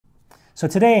So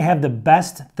today I have the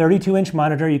best 32-inch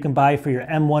monitor you can buy for your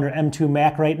M1 or M2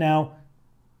 Mac right now.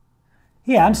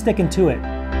 Yeah, I'm sticking to it.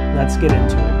 Let's get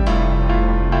into it.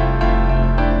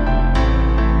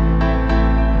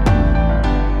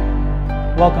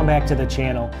 Welcome back to the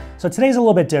channel. So today's a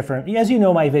little bit different. As you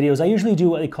know, my videos, I usually do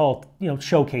what they call,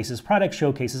 showcases, product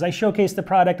showcases. I showcase the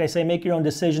product. I say, make your own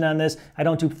decision on this. I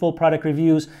don't do full product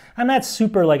reviews. I'm not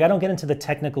super, I don't get into the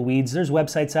technical weeds. There's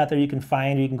websites out there you can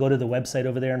find, or you can go to the website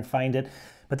over there and find it.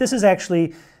 But this is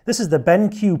the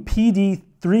BENQ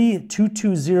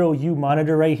PD3220U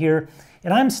monitor right here.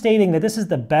 And I'm stating that this is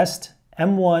the best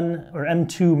M1 or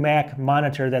M2 Mac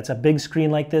monitor that's a big screen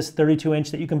like this,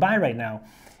 32-inch, that you can buy right now.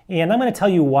 And I'm going to tell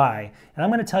you why, and I'm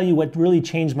going to tell you what really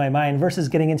changed my mind versus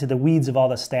getting into the weeds of all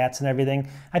the stats and everything.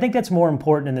 I think that's more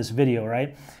important in this video,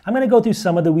 right? I'm going to go through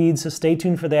some of the weeds, so stay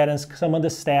tuned for that, and some of the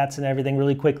stats and everything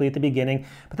really quickly at the beginning.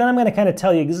 But then I'm going to kind of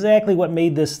tell you exactly what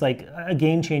made this like a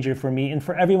game changer for me and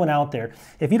for everyone out there.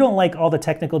 If you don't like all the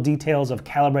technical details of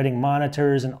calibrating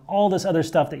monitors and all this other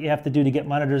stuff that you have to do to get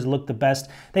monitors to look the best,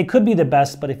 they could be the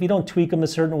best, but if you don't tweak them a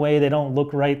certain way, they don't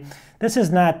look right. This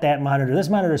is not that monitor. This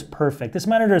monitor is perfect. This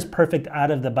monitor is perfect out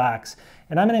of the box.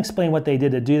 And I'm going to explain what they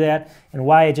did to do that and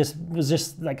why it was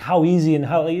just like how easy and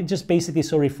how it just basically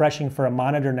so refreshing for a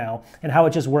monitor now, and how it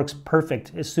just works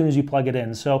perfect as soon as you plug it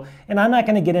in. So, and I'm not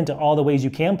going to get into all the ways you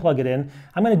can plug it in.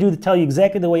 I'm going to tell you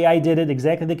exactly the way I did it,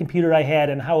 exactly the computer I had,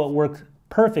 and how it worked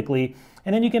perfectly.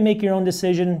 And then you can make your own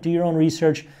decision, do your own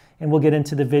research, and we'll get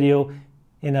into the video.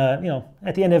 And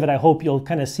at the end of it, I hope you'll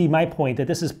kind of see my point that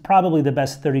this is probably the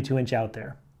best 32-inch out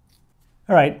there.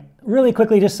 All right, really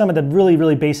quickly, just some of the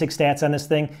really basic stats on this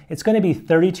thing. It's going to be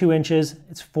 32 inches.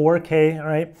 It's 4K, all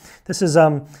right? This is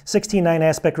 16:9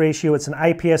 aspect ratio. It's an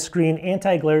IPS screen,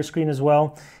 anti-glare screen as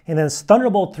well. And then it's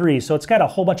Thunderbolt 3, so it's got a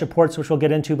whole bunch of ports, which we'll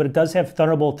get into, but it does have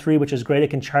Thunderbolt 3, which is great. It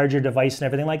can charge your device and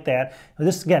everything like that.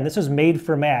 This is made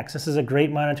for Macs. This is a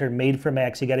great monitor made for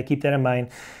Macs. You got to keep that in mind.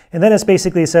 And then it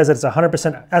basically says that it's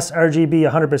 100% sRGB,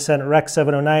 100% Rec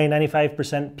 709,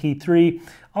 95% P3,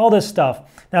 all this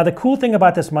stuff. Now, the cool thing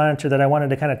about this monitor that I wanted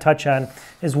to kind of touch on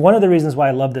is one of the reasons why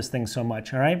I love this thing so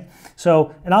much, all right?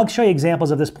 So, and I'll show you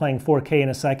examples of this playing 4K in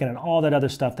a second and all that other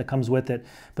stuff that comes with it.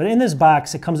 But in this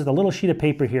box, it comes with a little sheet of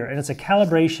paper here, and it's a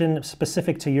calibration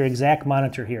specific to your exact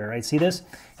monitor here, right? See this?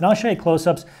 And I'll show you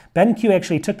close-ups. BENQ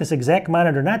actually took this exact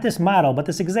monitor, not this model, but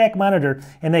this exact monitor,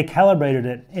 and they calibrated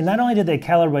it. And not only did they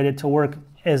calibrate it to work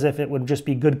as if it would just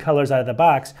be good colors out of the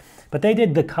box, but they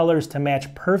did the colors to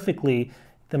match perfectly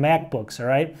the MacBooks, all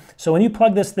right? So when you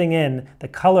plug this thing in, the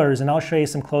colors, and I'll show you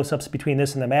some close-ups between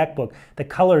this and the MacBook, the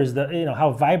colors,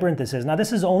 how vibrant this is. Now,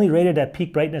 this is only rated at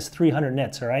peak brightness 300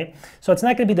 nits, all right? So it's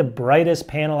not gonna be the brightest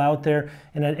panel out there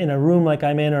in a room like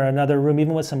I'm in or another room,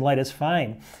 even with some light, it's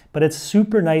fine. But it's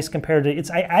super nice compared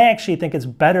to, I actually think it's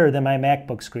better than my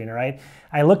MacBook screen, all right?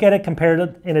 I look at it compared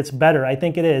to, and it's better. I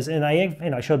think it is. And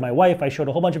I showed my wife, I showed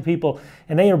a whole bunch of people,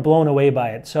 and they are blown away by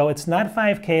it. So it's not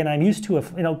 5K, and I'm used to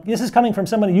this is coming from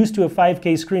someone used to a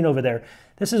 5K screen over there.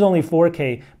 This is only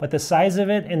 4K, but the size of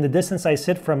it and the distance I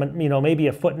sit from it, maybe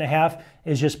 1.5 feet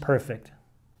is just perfect.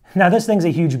 Now, this thing's a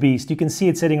huge beast. You can see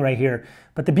it sitting right here.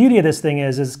 But the beauty of this thing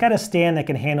is it's got a stand that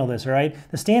can handle this, all right?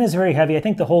 The stand is very heavy. I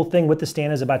think the whole thing with the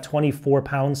stand is about 24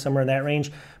 pounds, somewhere in that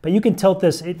range. But you can tilt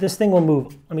this. This thing will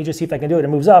move. Let me just see if I can do it. It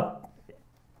moves up.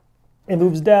 It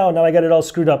moves down. Now I got it all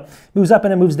screwed up. It moves up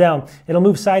and it moves down. It'll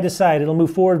move side to side. It'll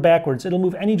move forward, backwards. It'll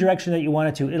move any direction that you want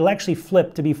it to. It'll actually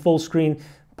flip to be full screen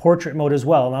portrait mode as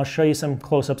well, and I'll show you some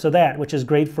close-ups of that, which is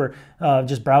great for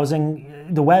just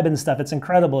browsing the web and stuff. It's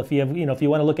incredible if you have, if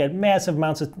you want to look at massive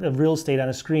amounts of real estate on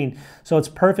a screen. So it's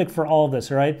perfect for all of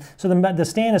this, all right? So the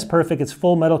stand is perfect. It's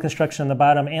full metal construction on the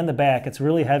bottom and the back. It's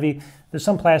really heavy. There's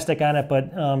some plastic on it,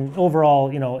 but overall,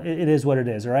 it is what it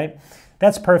is, all right?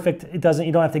 That's perfect. You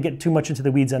don't have to get too much into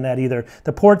the weeds on that either.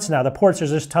 The ports, there's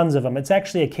just tons of them. It's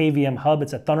actually a KVM hub.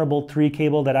 It's a Thunderbolt 3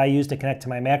 cable that I use to connect to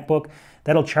my MacBook.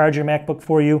 That'll charge your MacBook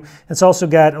for you. It's also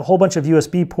got a whole bunch of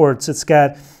USB ports. It's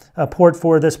got a port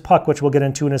for this puck, which we'll get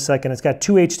into in a second. It's got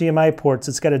 2 HDMI ports.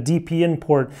 It's got a DP-in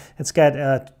port. It's got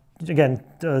again,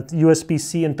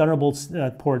 USB-C and Thunderbolt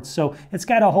ports. So it's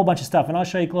got a whole bunch of stuff, and I'll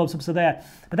show you close-ups of that.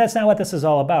 But that's not what this is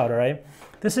all about, all right?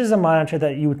 This is a monitor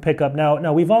that you would pick up.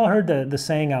 Now we've all heard the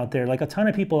saying out there, like a ton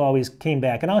of people always came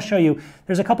back, and I'll show you,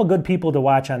 there's a couple good people to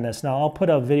watch on this. Now I'll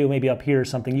put a video maybe up here or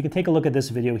something. You can take a look at this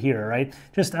video here, right?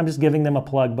 I'm just giving them a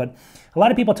plug, but a lot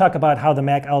of people talk about how the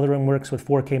Mac algorithm works with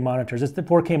 4K monitors. The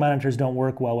 4K monitors don't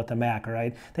work well with the Mac, all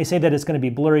right? They say that it's going to be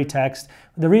blurry text.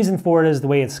 The reason for it is the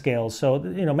way it scales. So,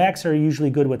 Macs are usually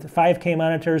good with 5K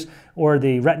monitors or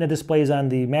the Retina displays on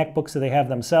the MacBooks that they have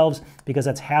themselves, because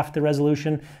that's half the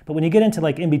resolution. But when you get into like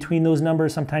like in between those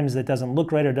numbers. Sometimes it doesn't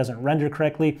look right or doesn't render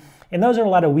correctly. And those are a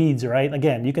lot of weeds, all right?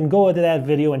 Again, you can go to that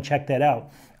video and check that out.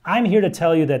 I'm here to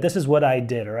tell you that this is what I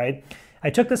did, all right? I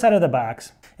took this out of the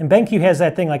box, and BENQ has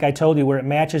that thing, like I told you, where it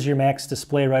matches your Mac's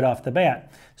display right off the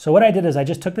bat. So what I did is I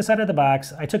just took this out of the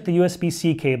box, I took the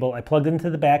USB-C cable, I plugged it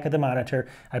into the back of the monitor,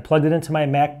 I plugged it into my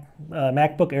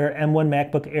MacBook Air, M1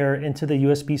 MacBook Air, into the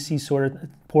USB-C sort of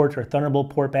port or Thunderbolt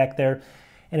port back there,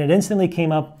 and it instantly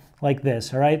came up like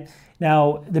this, all right?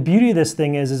 Now, the beauty of this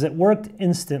thing is it worked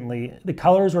instantly. The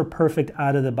colors were perfect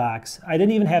out of the box. I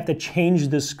didn't even have to change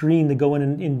the screen to go in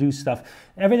and do stuff.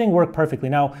 Everything worked perfectly.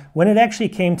 Now, when it actually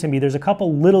came to me, there's a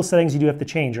couple little settings you do have to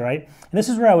change, right? And this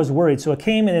is where I was worried. So it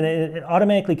came and it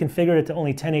automatically configured it to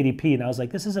only 1080p, and I was like,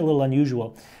 this is a little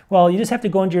unusual. Well, you just have to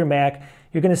go into your Mac.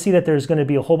 You're going to see that there's going to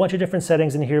be a whole bunch of different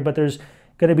settings in here, but there's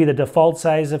going to be the default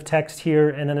size of text here,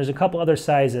 and then there's a couple other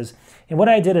sizes. And what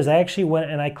I did is I actually went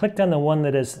and I clicked on the one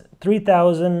that is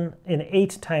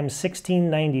 3008 times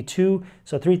 1692,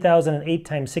 so 3008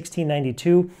 times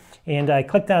 1692, and I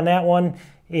clicked on that one.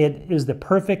 It is the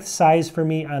perfect size for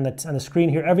me on the screen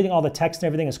here. Everything, all the text and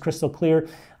everything is crystal clear.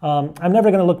 I'm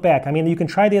never going to look back. I mean, you can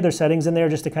try the other settings in there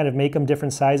just to kind of make them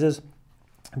different sizes.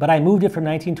 But I moved it from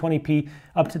 1920p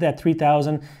up to that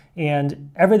 3000,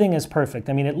 and everything is perfect.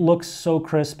 I mean, it looks so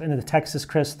crisp, and the text is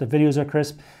crisp, the videos are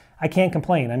crisp. I can't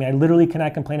complain. I mean, I literally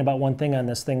cannot complain about one thing on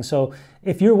this thing. So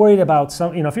if you're worried about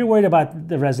if you're worried about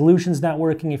the resolution's not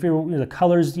working, if you're the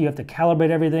colors, you have to calibrate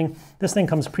everything. This thing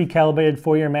comes pre-calibrated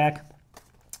for your Mac.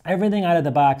 Everything out of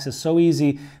the box is so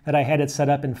easy that I had it set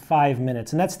up in 5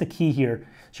 minutes, and that's the key here.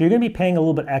 So you're going to be paying a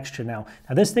little bit extra now.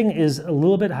 Now this thing is a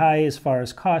little bit high as far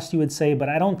as cost, you would say, but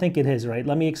I don't think it is, right?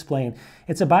 Let me explain.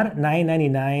 It's about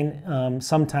 $9.99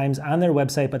 sometimes on their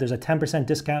website, but there's a 10%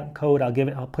 discount code.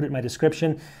 I'll put it in my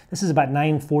description. This is about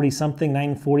 $9.40 something,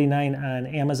 $9.49 on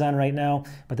Amazon right now,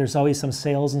 but there's always some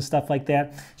sales and stuff like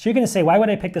that. So you're going to say, why would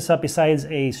I pick this up besides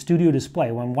a studio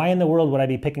display? Well, why in the world would I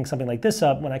be picking something like this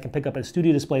up when I can pick up a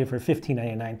studio display for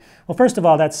 $15.99? Well, first of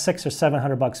all, that's $600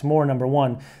 or $700 more, number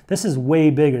one. This is way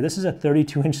bigger. This is a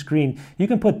 32-inch screen. You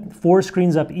can put 4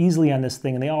 screens up easily on this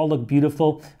thing, and they all look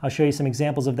beautiful. I'll show you some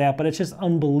examples of that, but it's just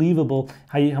unbelievable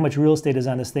how much real estate is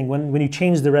on this thing. When you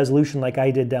change the resolution like I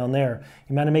did down there,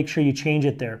 you want to make sure you change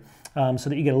it there so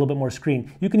that you get a little bit more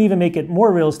screen. You can even make it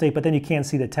more real estate, but then you can't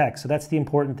see the text. So that's the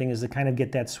important thing, is to kind of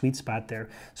get that sweet spot there.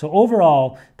 So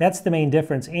overall, that's the main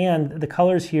difference. And the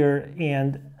colors here,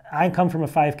 and I come from a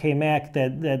 5K Mac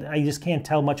that I just can't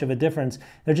tell much of a difference.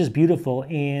 They're just beautiful,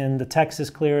 and the text is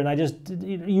clear,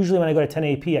 and usually when I go to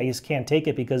 1080p, I just can't take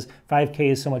it because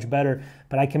 5K is so much better,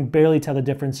 but I can barely tell the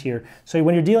difference here. So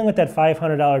when you're dealing with that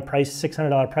 $500 price,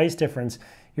 $600 price difference,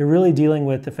 you're really dealing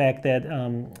with the fact that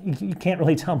you can't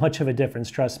really tell much of a difference,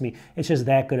 trust me. It's just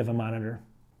that good of a monitor.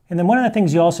 And then one of the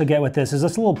things you also get with this is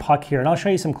this little puck here, and I'll show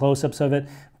you some close-ups of it.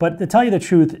 But to tell you the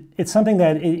truth, it's something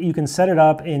that you can set it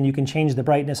up and you can change the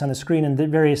brightness on the screen and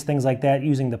various things like that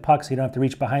using the puck, so you don't have to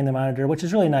reach behind the monitor, which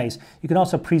is really nice. You can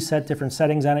also preset different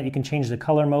settings on it. You can change the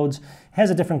color modes. It has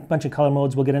a different bunch of color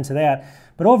modes. We'll get into that.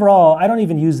 But overall, I don't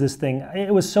even use this thing.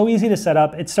 It was so easy to set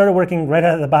up. It started working right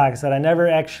out of the box that I never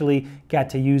actually got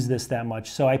to use this that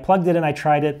much. So I plugged it in, I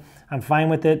tried it. I'm fine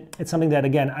with it. It's something that,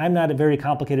 again, I'm not a very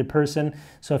complicated person.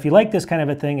 So if you like this kind of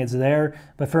a thing, it's there.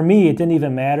 But for me, it didn't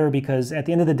even matter, because at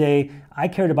the end of the day, I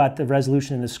cared about the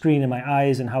resolution in the screen in my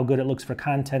eyes and how good it looks for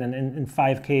content and in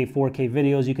 5K, 4K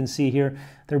videos you can see here.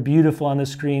 They're beautiful on the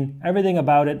screen. Everything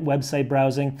about it, website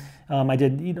browsing. I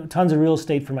did tons of real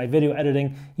estate for my video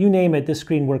editing. You name it, this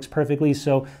screen works perfectly.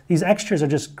 So these extras are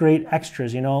just great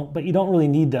extras, but you don't really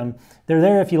need them. They're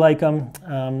there if you like them.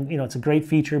 It's a great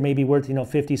feature, maybe worth $50,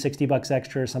 $60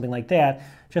 extra or something like that.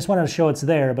 Just wanted to show it's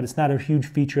there, but it's not a huge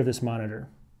feature of this monitor.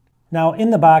 Now in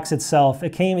the box itself,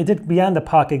 it did beyond the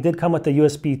puck, it did come with the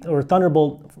USB or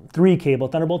Thunderbolt 3 cable.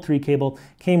 Thunderbolt 3 cable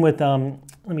came with,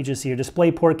 let me just see here,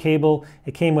 DisplayPort cable.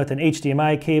 It came with an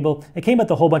HDMI cable. It came with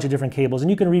a whole bunch of different cables, and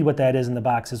you can read what that is in the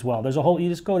box as well. There's a whole, you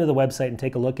just go to the website and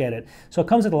take a look at it. So it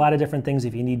comes with a lot of different things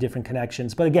if you need different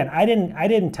connections. But again, I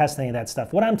didn't test any of that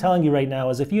stuff. What I'm telling you right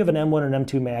now is if you have an M1 or an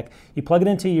M2 Mac, you plug it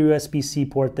into your USB-C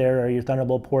port there or your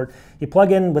Thunderbolt port, you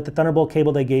plug in with the Thunderbolt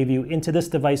cable they gave you into this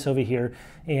device over here,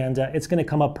 and it's going to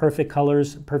come up perfect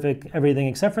colors, perfect everything,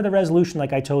 except for the resolution.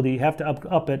 Like I told you, you have to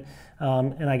up it,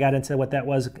 and I got into what that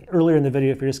was earlier in the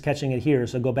video if you're just catching it here,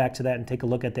 so go back to that and take a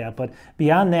look at that. But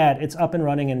beyond that, it's up and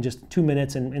running in just 2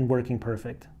 minutes and working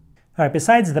perfect. All right,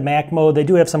 besides the Mac mode, they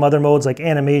do have some other modes like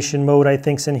animation mode, I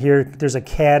think's in here. There's a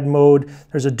CAD mode,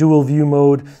 there's a dual view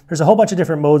mode. There's a whole bunch of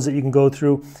different modes that you can go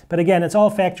through. But again, it's all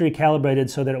factory calibrated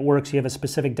so that it works. You have a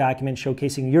specific document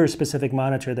showcasing your specific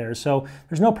monitor there. So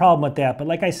there's no problem with that. But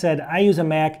like I said, I use a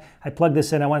Mac. I plug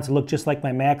this in. I want it to look just like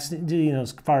my Mac's, you know,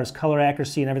 as far as color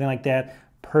accuracy and everything like that.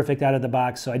 Perfect out of the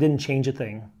box, so I didn't change a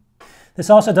thing. This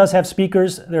also does have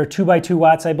speakers. They're 2x2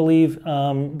 watts, I believe,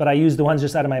 but I use the ones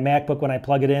just out of my MacBook when I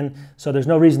plug it in, so there's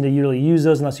no reason to really use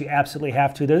those unless you absolutely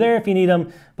have to. They're there if you need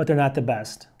them, but they're not the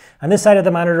best. On this side of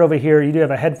the monitor over here, you do have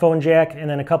a headphone jack and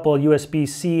then a couple of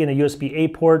USB-C and a USB-A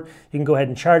port. You can go ahead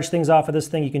and charge things off of this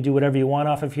thing. You can do whatever you want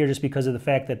off of here just because of the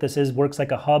fact that this works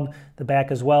like a hub, the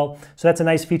back as well. So that's a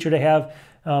nice feature to have.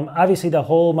 Obviously the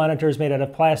whole monitor is made out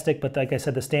of plastic, but like I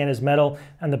said, the stand is metal.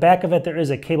 On the back of it, there is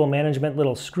a cable management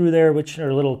little screw there, or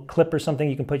a little clip or something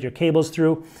you can put your cables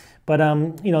through. But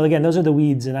you know, again, those are the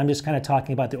weeds, and I'm just kind of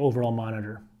talking about the overall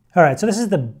monitor. All right, so this is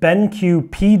the BENQ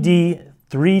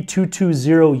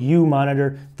PD3220U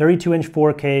monitor, 32-inch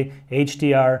 4K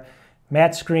HDR,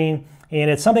 matte screen. And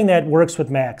it's something that works with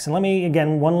Macs. And let me,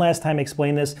 again, one last time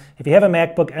explain this. If you have a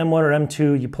MacBook M1 or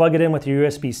M2, you plug it in with your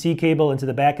USB-C cable into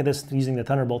the back of this using the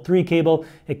Thunderbolt 3 cable.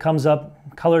 It comes up,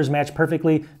 colors match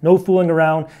perfectly, no fooling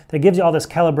around. That gives you all this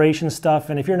calibration stuff.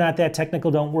 And if you're not that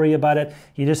technical, don't worry about it.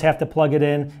 You just have to plug it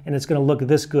in and it's gonna look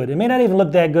this good. It may not even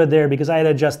look that good there because I had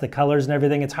to adjust the colors and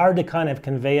everything. It's hard to kind of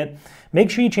convey it. Make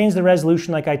sure you change the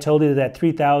resolution like I told you to that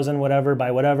 3000 whatever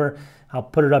by whatever. I'll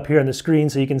put it up here on the screen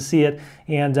so you can see it.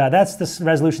 And that's the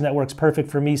resolution that works perfect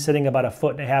for me, sitting about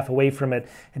 1.5 feet away from it.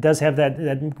 It does have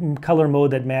that color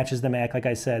mode that matches the Mac, like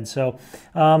I said. So,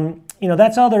 you know,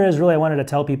 that's all there is really I wanted to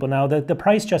tell people now. The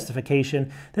price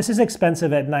justification, this is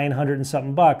expensive at 900 and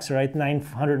something bucks, right?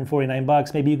 949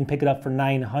 bucks. Maybe you can pick it up for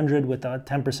 900 with a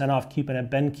 10% off coupon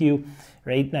at BENQ,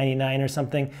 or $8.99 or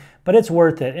something. But it's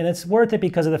worth it, and it's worth it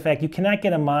because of the fact you cannot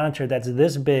get a monitor that's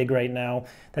this big right now,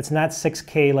 that's not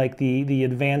 6K like the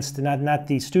advanced, not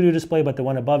the studio display, but the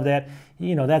one above that.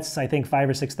 You know, that's I think $5,000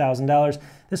 or $6,000.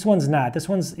 This one's not. This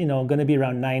one's, you know, going to be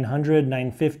around 900,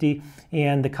 950,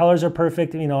 and the colors are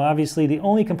perfect. You know, obviously the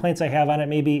only complaints I have on it,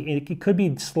 maybe it could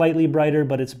be slightly brighter,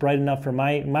 but it's bright enough for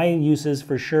my uses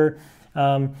for sure.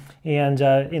 You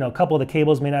know, a couple of the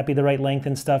cables may not be the right length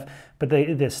and stuff, but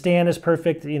the stand is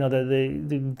perfect. You know,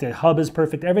 the hub is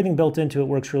perfect. Everything built into it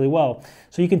works really well.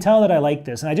 So you can tell that I like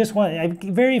this, and I just want,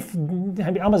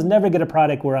 I almost never get a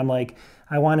product where I'm like,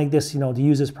 I wanted this, you know, to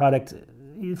use this product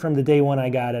from the day one I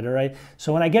got it, all right?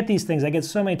 So when I get these things, I get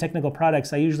so many technical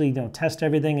products, I usually, you know, test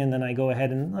everything, and then I go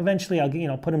ahead and eventually I'll, you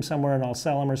know, put them somewhere and I'll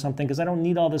sell them or something because I don't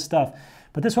need all this stuff.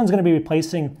 But this one's going to be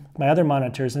replacing my other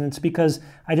monitors, and it's because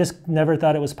I just never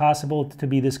thought it was possible to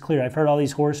be this clear. I've heard all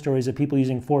these horror stories of people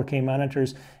using 4K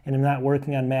monitors and them not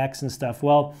working on Macs and stuff.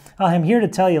 Well, I'm here to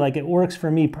tell you, like, it works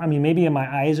for me. I mean, maybe my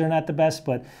eyes are not the best,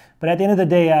 but at the end of the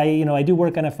day, I do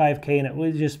work on a 5K, and it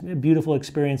was just a beautiful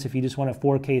experience if you just want a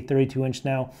 4K 32-inch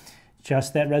now.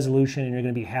 Just that resolution, and you're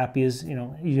going to be happy as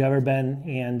you've ever been,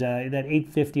 and that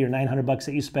 $850 or $900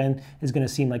 that you spend is going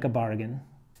to seem like a bargain.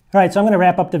 All right, so I'm going to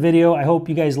wrap up the video. I hope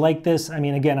you guys like this. I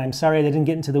mean, again, I'm sorry I didn't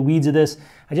get into the weeds of this.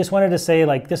 I just wanted to say,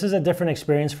 like, this is a different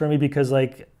experience for me because,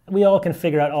 like, we all can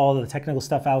figure out all the technical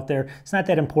stuff out there. It's not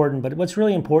that important, but what's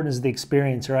really important is the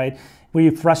experience, right? Were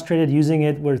you frustrated using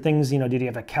it? Were things, did you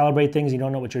have to calibrate things? You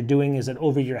don't know what you're doing? Is it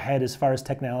over your head as far as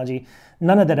technology?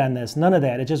 None of that on this, none of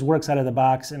that. It just works out of the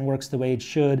box and works the way it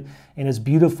should, and is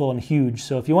beautiful and huge.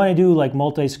 So if you want to do like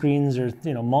multi-screens or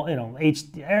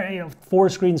 4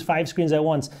 screens, 5 screens at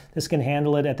once, this can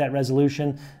handle it at that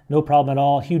resolution, no problem at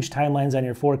all. Huge timelines on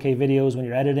your 4K videos when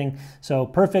you're editing. So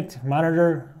perfect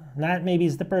monitor. Not maybe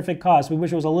it's the perfect cost. We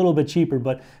wish it was a little bit cheaper,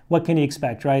 but what can you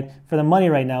expect, right? For the money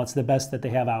right now, it's the best that they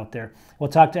have out there. We'll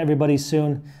talk to everybody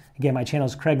soon. Again, my channel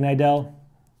is Craig Nidell.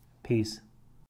 Peace.